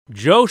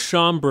Joe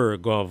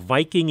Schomburg of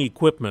Viking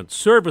Equipment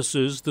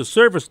services the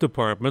service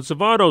departments of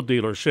auto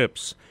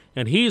dealerships,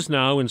 and he's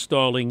now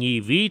installing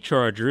EV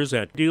chargers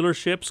at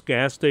dealerships,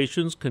 gas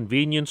stations,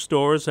 convenience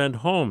stores, and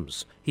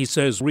homes. He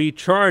says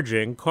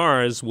recharging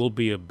cars will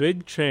be a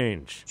big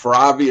change. For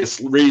obvious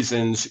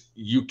reasons,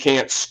 you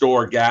can't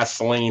store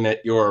gasoline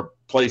at your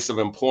place of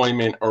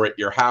employment or at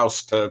your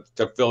house to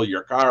fill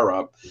your car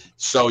up,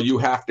 so you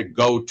have to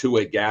go to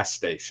a gas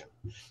station.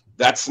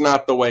 That's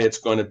not the way it's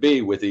going to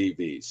be with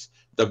EVs.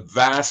 The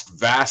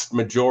vast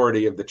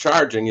majority of the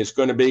charging is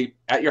going to be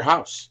at your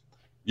house.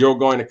 You're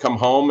going to come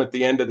home at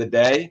the end of the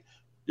day,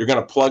 you're going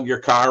to plug your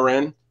car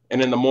in,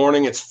 and in the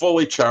morning it's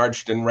fully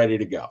charged and ready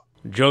to go.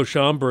 Joe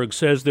Schomburg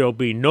says there'll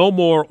be no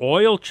more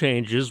oil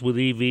changes with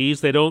EVs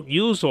that don't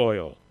use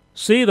oil.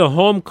 See the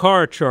home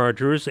car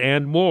chargers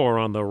and more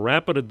on the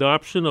rapid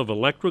adoption of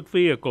electric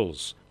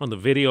vehicles on the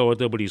video at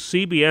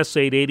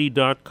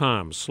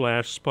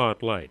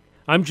WCBS880.com/spotlight.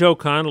 I'm Joe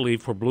Connolly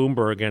for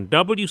Bloomberg and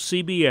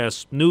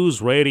WCBS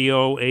News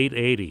Radio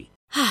 880.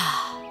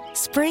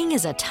 Spring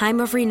is a time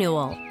of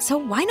renewal, so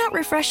why not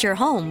refresh your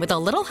home with a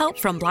little help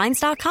from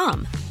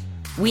Blinds.com?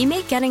 We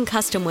make getting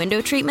custom window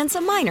treatments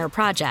a minor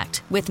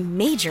project with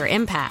major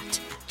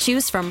impact.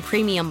 Choose from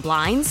premium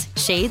blinds,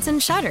 shades,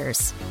 and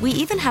shutters. We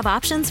even have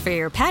options for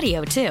your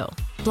patio, too.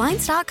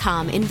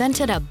 Blinds.com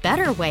invented a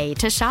better way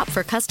to shop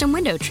for custom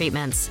window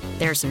treatments.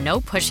 There's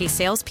no pushy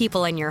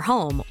salespeople in your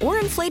home or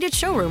inflated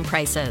showroom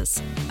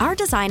prices. Our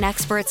design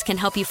experts can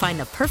help you find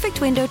the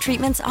perfect window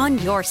treatments on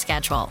your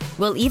schedule.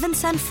 We'll even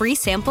send free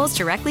samples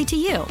directly to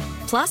you.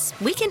 Plus,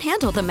 we can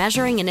handle the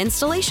measuring and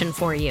installation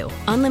for you.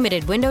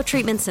 Unlimited window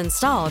treatments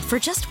installed for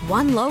just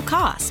one low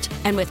cost.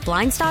 And with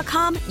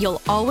Blinds.com,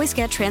 you'll always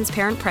get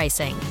transparent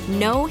pricing.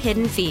 No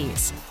hidden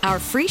fees. Our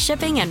free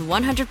shipping and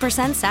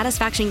 100%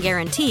 satisfaction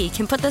guarantee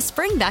can put the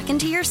spring back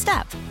into your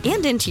step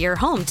and into your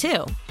home,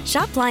 too.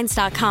 Shop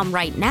Blinds.com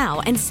right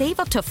now and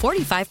save up to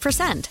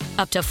 45%.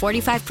 Up to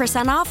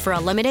 45% off for a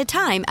limited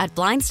time at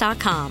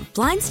Blinds.com.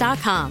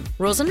 Blinds.com.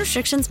 Rules and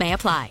restrictions may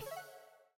apply.